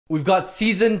We've got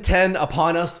Season 10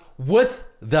 upon us with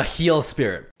the Heal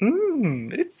Spirit.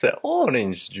 It's an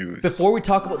orange juice. Before we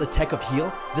talk about the tech of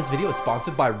Heal, this video is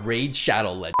sponsored by Raid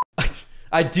Shadow Legend.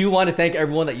 I do want to thank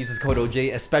everyone that uses code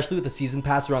OJ, especially with the season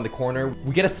pass around the corner.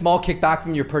 We get a small kickback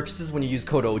from your purchases when you use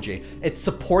code OJ. It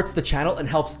supports the channel and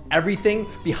helps everything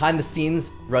behind the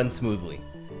scenes run smoothly.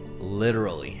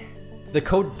 Literally. The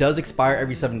code does expire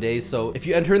every 7 days, so if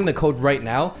you enter in the code right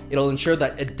now, it'll ensure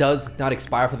that it does not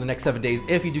expire for the next 7 days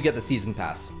if you do get the season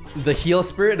pass. The Heal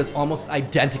Spirit is almost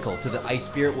identical to the Ice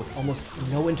Spirit with almost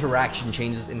no interaction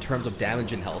changes in terms of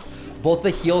damage and health. Both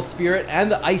the Heal Spirit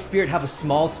and the Ice Spirit have a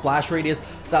small splash radius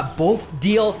that both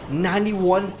deal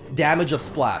 91 damage of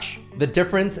splash. The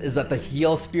difference is that the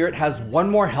Heal Spirit has 1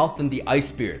 more health than the Ice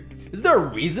Spirit. Is there a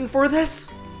reason for this?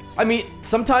 I mean,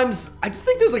 sometimes I just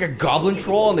think there's like a goblin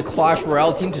troll on the Clash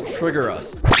Royale team to trigger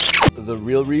us. The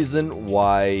real reason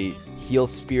why Heal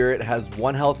Spirit has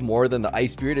 1 health more than the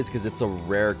Ice Spirit is because it's a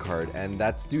rare card, and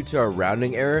that's due to a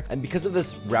rounding error. And because of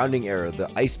this rounding error, the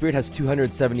Ice Spirit has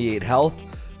 278 health,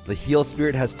 the Heal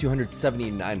Spirit has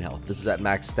 279 health. This is at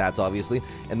max stats, obviously.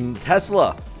 And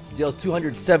Tesla deals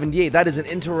 278. That is an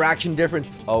interaction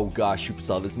difference. Oh gosh,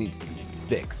 Supercell, this needs to be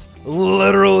fixed.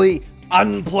 Literally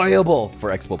unplayable for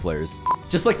Expo players.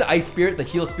 Just like the Ice Spirit, the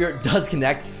Heal Spirit does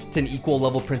connect to an equal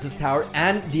level Princess Tower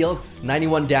and deals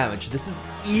 91 damage. This is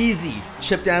easy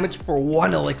chip damage for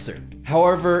 1 elixir.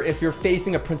 However, if you're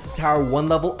facing a Princess Tower 1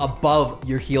 level above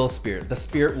your Heal Spirit, the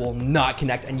Spirit will not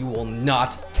connect and you will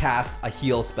not cast a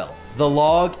heal spell. The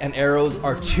Log and Arrows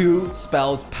are 2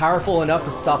 spells powerful enough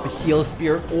to stop a Heal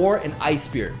Spirit or an Ice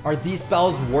Spirit. Are these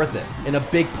spells worth it? In a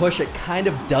big push, it kind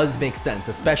of does make sense,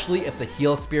 especially if the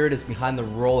Heal Spirit is behind the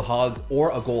Royal Hogs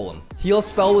or a Golem. Heal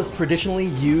spell was traditionally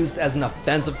used as an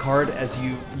offensive card, as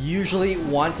you usually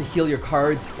want to heal your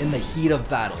cards in the heat of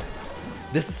battle.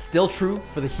 This is still true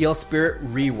for the Heal Spirit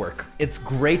rework. It's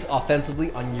great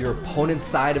offensively on your opponent's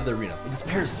side of the arena. It just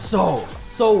pairs so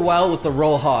well with the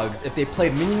Royal Hogs. If they play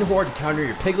Minion Horde to counter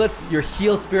your Piglets, your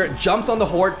Heal Spirit jumps on the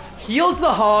Horde, heals the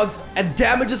Hogs, and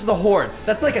damages the Horde.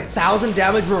 That's like 1,000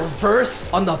 damage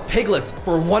reversed on the Piglets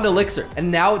for 1 elixir. And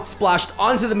now it's splashed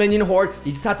onto the Minion Horde.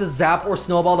 You just have to zap or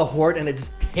snowball the Horde and it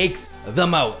just takes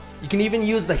them out. You can even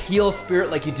use the Heal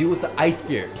Spirit like you do with the Ice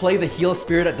Spirit. Play the Heal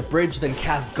Spirit at the bridge, then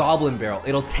cast Goblin Barrel.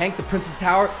 It'll tank the Princess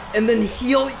Tower and then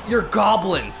heal your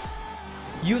goblins.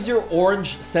 Use your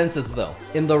orange senses though.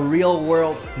 In the real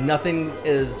world, nothing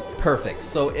is perfect.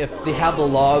 So if they have the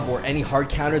Log or any hard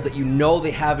counters that you know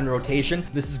they have in rotation,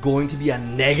 this is going to be a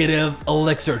negative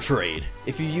elixir trade.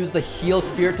 If you use the Heal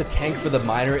Spirit to tank for the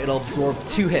Miner, it'll absorb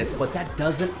 2 hits, but that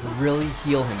doesn't really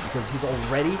heal him because he's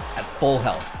already at full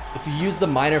health. If you use the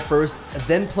Miner first,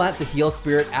 then plant the Heal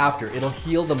Spirit after, it'll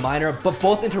heal the Miner, but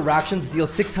both interactions deal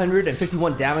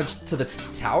 651 damage to the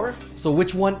tower. So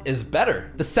which one is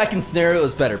better? The second scenario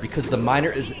is better because the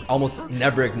Miner is almost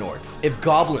never ignored. If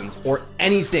goblins or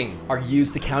anything are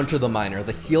used to counter the Miner,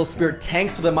 the Heal Spirit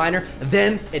tanks for the Miner,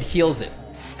 then it heals it.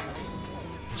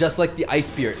 Just like the Ice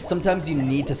Spirit, sometimes you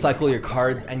need to cycle your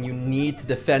cards and you need to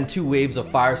defend 2 waves of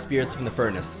Fire Spirits from the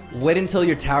Furnace. Wait until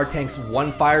your tower tanks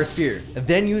 1 Fire Spirit,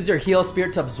 then use your Heal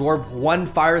Spirit to absorb 1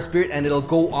 Fire Spirit and it'll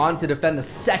go on to defend the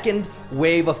 2nd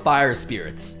wave of Fire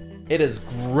Spirits. It is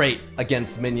great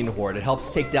against Minion Horde. It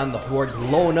helps take down the Hordes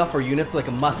low enough for units like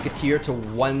a Musketeer to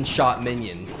one-shot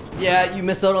minions. Yeah, you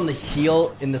miss out on the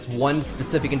heal in this one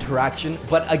specific interaction,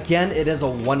 but again, it is a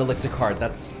 1 elixir card.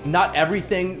 That's not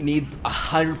everything needs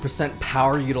 100%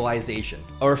 power utilization.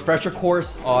 A refresher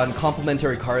course on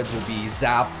complementary cards will be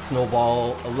Zap,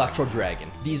 Snowball, Electro Dragon.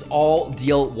 These all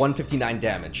deal 159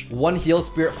 damage. 1 Heal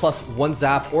Spirit plus 1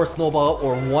 Zap or Snowball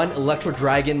or 1 Electro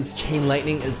Dragon's Chain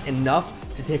Lightning is enough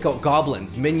to take out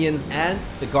goblins, minions, and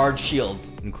the guard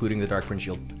shields, including the Dark Prince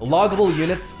shield. Loggable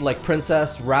units like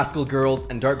Princess, Rascal Girls,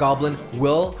 and Dark Goblin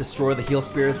will destroy the Heal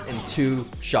Spirits in 2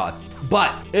 shots.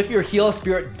 But if your Heal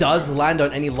Spirit does land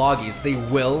on any loggies, they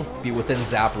will be within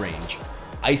zap range.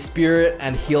 Ice Spirit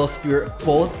and Heal Spirit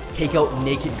both take out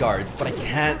naked guards, but I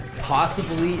can't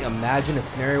possibly imagine a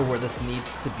scenario where this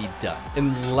needs to be done.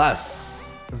 Unless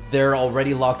they're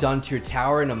already locked onto your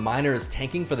tower and a Miner is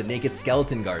tanking for the naked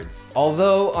skeleton guards.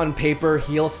 Although on paper,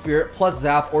 Heal Spirit plus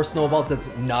Zap or Snowball does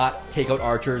not take out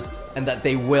archers and that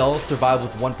they will survive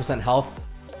with 1% health,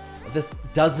 this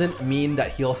doesn't mean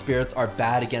that Heal Spirits are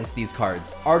bad against these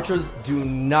cards. Archers do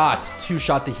not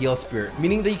 2-shot the Heal Spirit,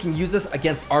 meaning that you can use this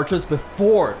against archers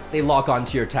before they lock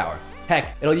onto your tower.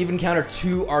 Heck, it'll even counter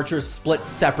 2 archers split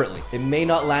separately. It may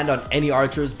not land on any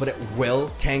archers, but it will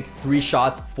tank 3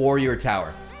 shots for your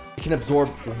tower. It can absorb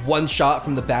 1 shot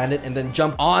from the bandit and then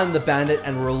jump on the bandit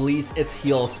and release its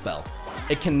heal spell.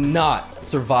 It cannot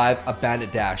survive a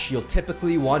bandit dash. You'll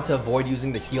typically want to avoid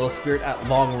using the heal spirit at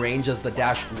long range, as the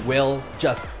dash will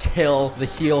just kill the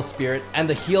heal spirit and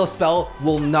the heal spell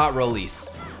will not release.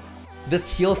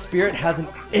 This heal spirit has an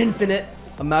infinite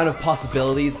amount of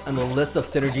possibilities, and the list of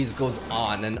synergies goes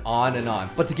on and on and on.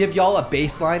 But to give y'all a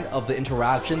baseline of the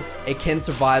interactions, it can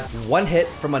survive one hit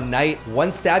from a knight,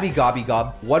 one stabby gobby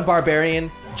gob, one barbarian,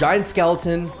 giant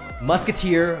skeleton,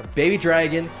 musketeer, baby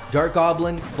dragon, dark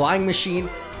goblin, flying machine,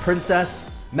 princess,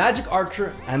 magic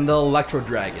archer, and the electro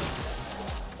dragon.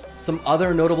 Some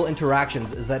other notable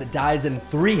interactions is that it dies in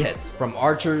 3 hits from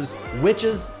archers,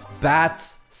 witches,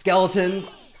 bats,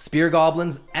 skeletons, spear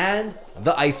goblins, and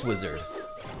the ice wizard.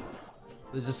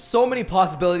 There's just so many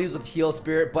possibilities with heal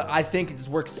spirit, but I think it just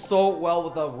works so well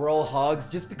with the royal hogs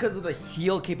just because of the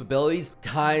heal capabilities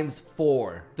times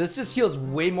 4. This just heals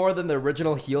way more than the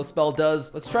original heal spell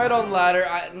does. Let's try it on ladder.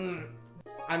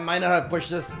 I might not have pushed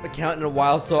this account in a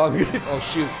while, so I'm gonna, oh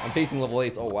shoot, I'm facing level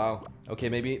 8s. Oh wow. Okay,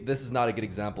 maybe this is not a good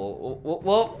example.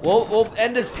 We'll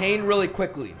end his pain really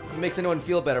quickly. It makes anyone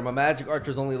feel better. My magic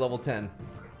archer is only level 10.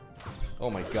 Oh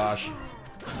my gosh.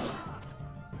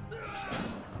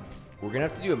 We're gonna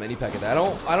have to do a mini pack of that.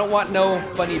 I don't want no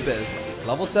funny biz.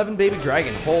 Level 7 baby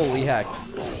dragon. Holy heck.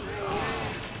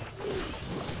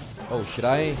 Oh, should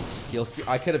I heal spirit?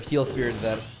 I could have heal spirited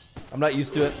that. I'm not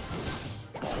used to it.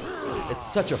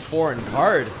 It's such a foreign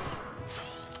card.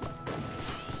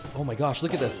 Oh my gosh,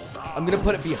 look at this. I'm gonna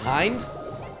put it behind,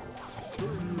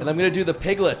 and I'm gonna do the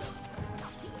piglets.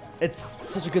 It's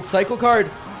such a good cycle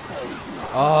card.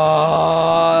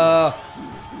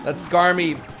 That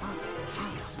Skarmy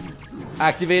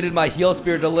activated my heal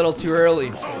spirit a little too early.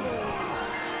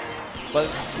 But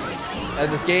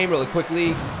end this game really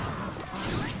quickly.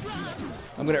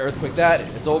 I'm gonna earthquake that.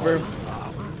 It's over.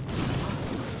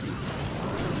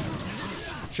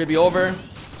 Should be over.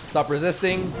 Stop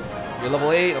resisting. You're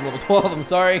level 8. I'm level 12. I'm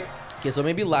sorry. Okay, so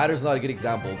maybe ladder's not a good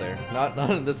example there. Not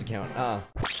in this account.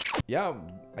 Yeah,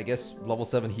 I guess level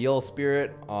 7 heal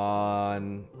spirit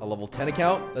on a level 10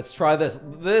 account. Let's try this.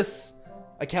 This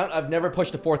account I've never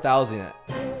pushed to 4,000 yet.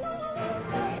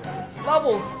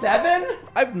 Level 7?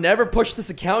 I've never pushed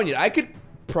this account yet. I could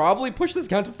probably push this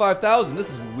account to 5,000. This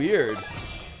is weird.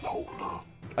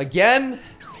 Again,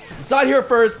 you saw it here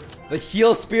first. The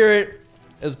heal spirit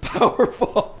is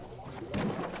powerful.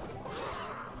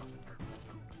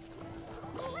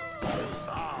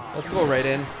 Let's go right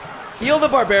in. Heal the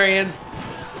barbarians.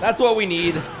 That's what we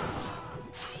need.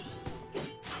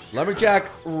 Lumberjack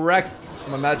wrecks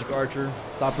my magic archer.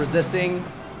 Stop resisting.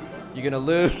 You're gonna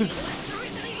lose.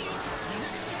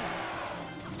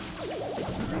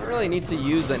 I don't really need to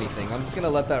use anything. I'm just gonna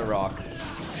let that rock.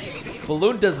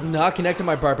 Balloon does not connect to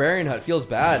my barbarian hut. Feels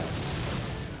bad.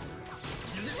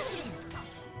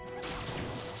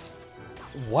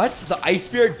 What? The ice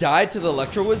spirit died to the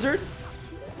electro wizard?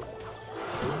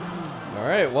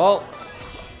 Alright, well.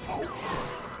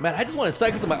 Man, I just want to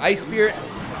cycle to my ice spirit.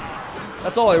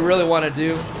 That's all I really want to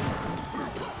do.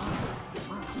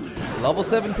 Level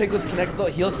 7 piglets connected to the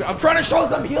heal spirit. I'm trying to show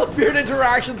some heal spirit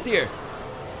interactions here.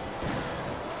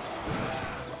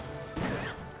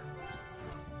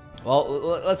 Well,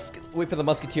 let's wait for the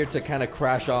musketeer to kind of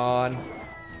crash on.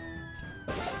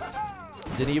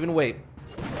 Didn't even wait.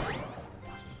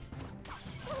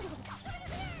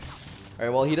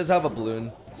 Alright, well, he does have a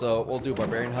balloon, so we'll do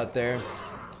barbarian hut there.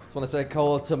 Just want to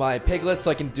cycle to my piglet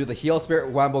so I can do the heal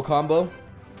spirit wambo combo.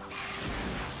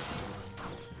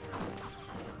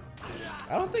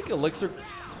 I don't think elixir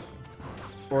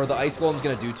or the ice golem's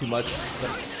gonna do too much.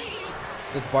 But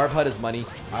this barb hut is money.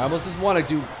 I almost just want to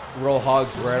do roll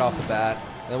hogs right off the bat.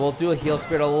 Then we'll do a heal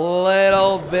spirit a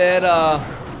little bit.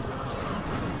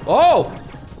 Oh!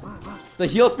 The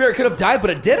heal spirit could have died, but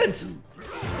it didn't.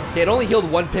 Okay, it only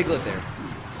healed one piglet there.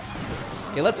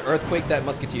 Okay, let's earthquake that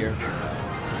musketeer.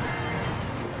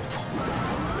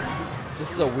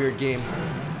 This is a weird game.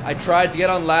 I tried to get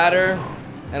on ladder,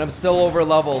 and I'm still over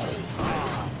leveled.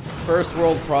 First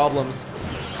world problems.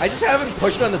 I just haven't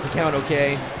pushed on this account,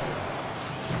 okay?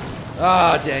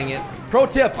 Ah, dang it. Pro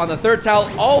tip, on the third tile,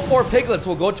 all 4 piglets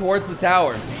will go towards the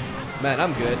tower. Man,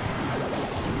 I'm good.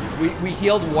 We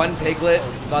healed one piglet,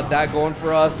 got that going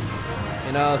for us.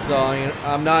 You know, so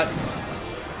I'm not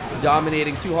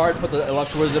dominating too hard. Put the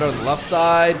electro wizard on the left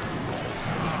side.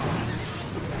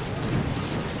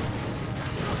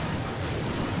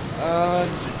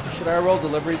 Should I roll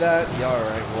delivery that? Yeah,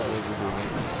 alright, we're doing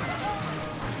it.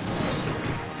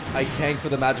 I tank for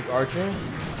the magic archer.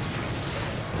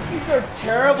 These are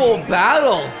terrible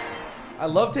battles. I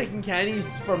love taking candies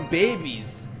from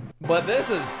babies, but this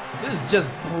is just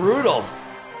brutal.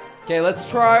 Okay, let's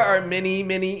try our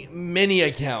mini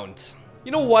account.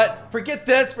 You know what? Forget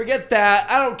this, forget that.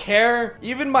 I don't care.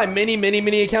 Even my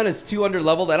mini account is 200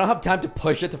 leveled. I don't have time to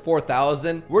push it to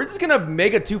 4,000. We're just gonna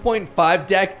make a 2.5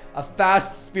 deck, a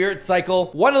fast spirit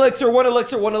cycle, one elixir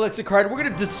card. We're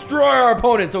gonna destroy our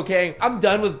opponents, okay? I'm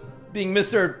done with being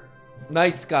Mr.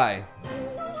 Nice Guy.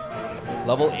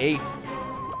 Level 8.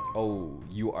 Oh,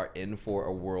 you are in for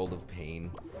a world of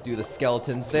pain. Do the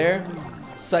skeletons there.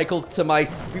 Cycle to my...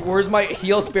 Where's my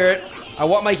heal spirit? I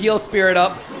want my heal spirit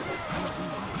up.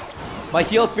 My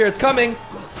heal spirit's coming.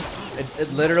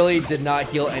 It literally did not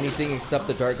heal anything except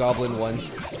the Dark Goblin one.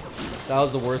 That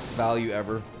was the worst value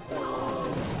ever.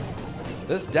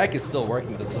 This deck is still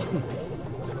working this one.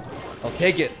 I'll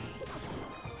take it.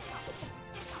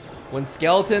 When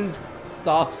skeletons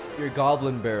stops your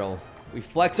goblin barrel, we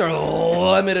flex our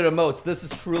limited emotes. This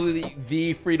is truly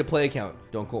the free-to-play account.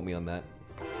 Don't quote me on that.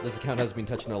 This account has been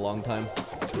touched in a long time.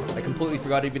 I completely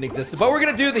forgot it even existed. But we're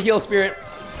gonna do the heal spirit.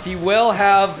 He will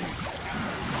have...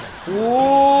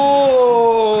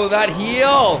 Ooh, that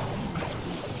heal.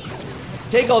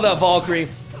 Take all that Valkyrie.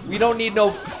 We don't need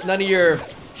none of your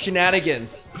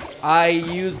shenanigans. I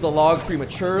used the log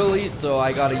prematurely, so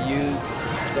I gotta use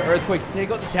the earthquake to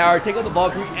take out the tower, take out the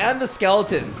Valkyrie, and the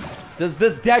skeletons. Does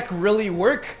this deck really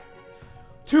work?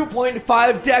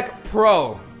 2.5 deck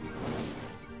pro.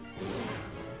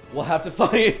 We'll have to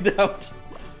find out.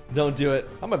 Don't do it.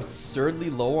 I'm absurdly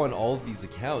low on all of these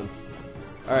accounts.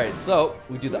 Alright, so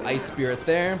we do the ice spirit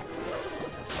there.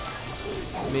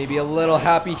 Maybe a little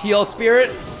happy heal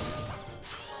spirit.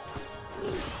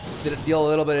 Did it deal a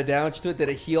little bit of damage to it? Did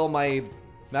it heal my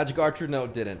magic archer? No,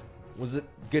 it didn't. Was it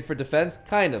good for defense?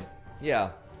 Kind of. Yeah.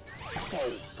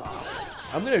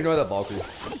 I'm gonna ignore that Valkyrie.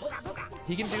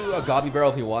 He can do a Gobby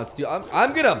Barrel if he wants to.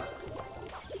 I'm gonna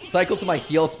cycle to my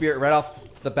heal spirit right off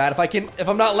the bat if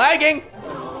I'm not lagging.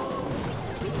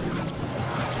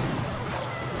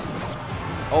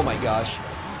 Oh my gosh.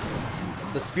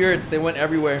 The spirits, they went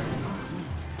everywhere.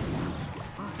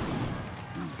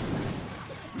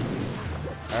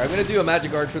 Alright, I'm gonna do a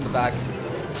magic archer in the back.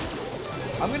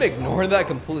 I'm gonna ignore that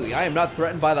completely. I am not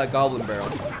threatened by that goblin barrel.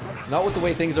 Not with the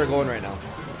way things are going right now.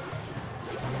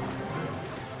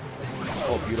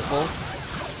 Oh, beautiful.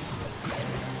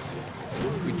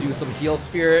 We do some heal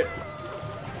spirit.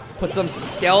 Put some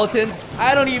skeletons.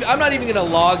 I'm not even gonna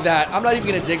log that. I'm not even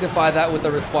gonna dignify that with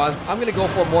a response. I'm gonna go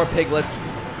for more piglets.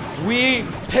 We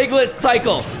piglet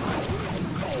cycle.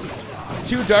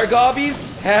 2 dark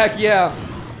gobbies? Heck yeah.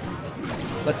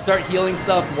 Let's start healing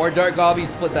stuff. More dark gobbies.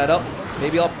 Split that up.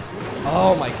 Maybe I'll...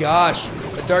 Oh my gosh.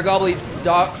 The dark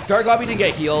gobby didn't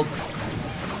get healed.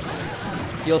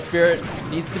 Heal spirit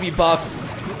needs to be buffed.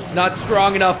 Not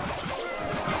strong enough.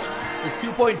 Does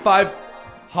 2.5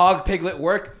 hog piglet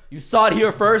work? You saw it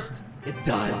here first. It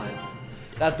does.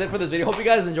 That's it for this video. Hope you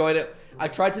guys enjoyed it. I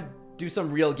tried to do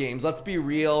some real games. Let's be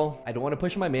real. I don't want to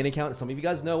push my main account. Some of you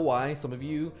guys know why. Some of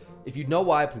you, if you know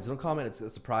why, please don't comment. It's a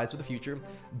surprise for the future.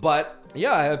 But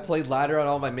yeah, I played ladder on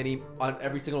all my on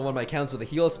every single one of my accounts with a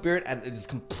heal spirit, and it is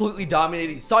completely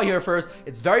dominated. You saw it here first.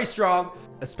 It's very strong,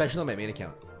 especially on my main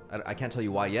account. I can't tell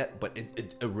you why yet, but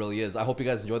it really is. I hope you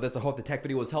guys enjoyed this. I hope the tech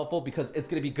video was helpful because it's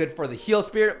going to be good for the heal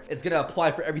spirit. It's going to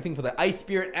apply for everything for the ice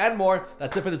spirit and more.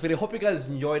 That's it for this video. Hope you guys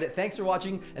enjoyed it. Thanks for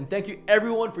watching, and thank you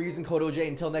everyone for using code OJ.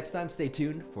 Until next time, stay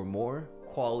tuned for more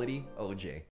quality OJ.